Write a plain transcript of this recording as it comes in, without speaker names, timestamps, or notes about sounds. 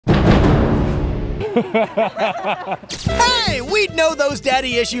Hey, we'd know those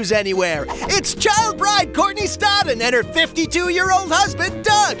daddy issues anywhere. It's child bride Courtney Stodden and her 52-year-old husband,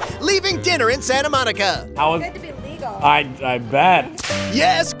 Doug, leaving dinner in Santa Monica. Good to be legal. I bet.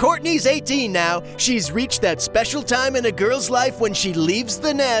 Yes, Courtney's 18 now. She's reached that special time in a girl's life when she leaves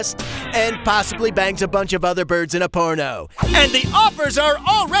the nest and possibly bangs a bunch of other birds in a porno. And the offers are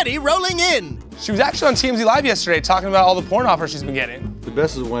already rolling in. She was actually on TMZ Live yesterday talking about all the porn offers she's been getting. The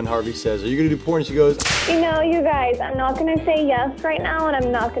best is when Harvey says, "Are you gonna do porn?" She goes, You know, you guys, I'm not gonna say yes right now, and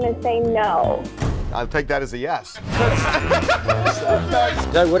I'm not gonna say no. I'll take that as a yes.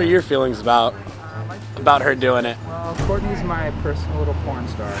 Doug, what are your feelings about her doing it? Well, Courtney's my personal little porn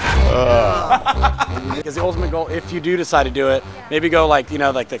star. Because the ultimate goal, if you do decide to do it, maybe go like, you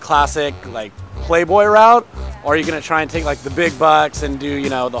know, like the classic, like Playboy route, or are you gonna try and take like the big bucks and do, you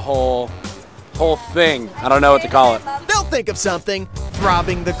know, the whole thing? I don't know what to call it. They'll think of something.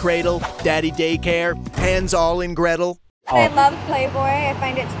 Throbbing the cradle, daddy daycare, hands all in Gretel. I love Playboy. I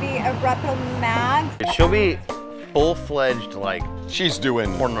find it to be a reputable mag. She'll be full-fledged, like, she's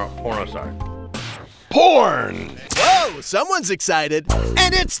doing porno star. Porn! Whoa, someone's excited.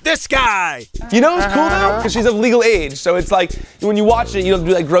 And it's this guy. You know what's cool though? Because she's of legal age, so it's like, when you watch it, you don't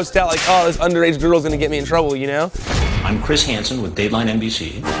be like grossed out like, oh, this underage girl's gonna get me in trouble, you know? I'm Chris Hansen with Dateline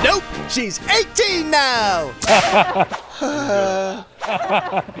NBC. Nope, she's 18 now. Oh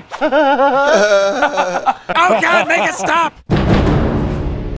God, make it stop!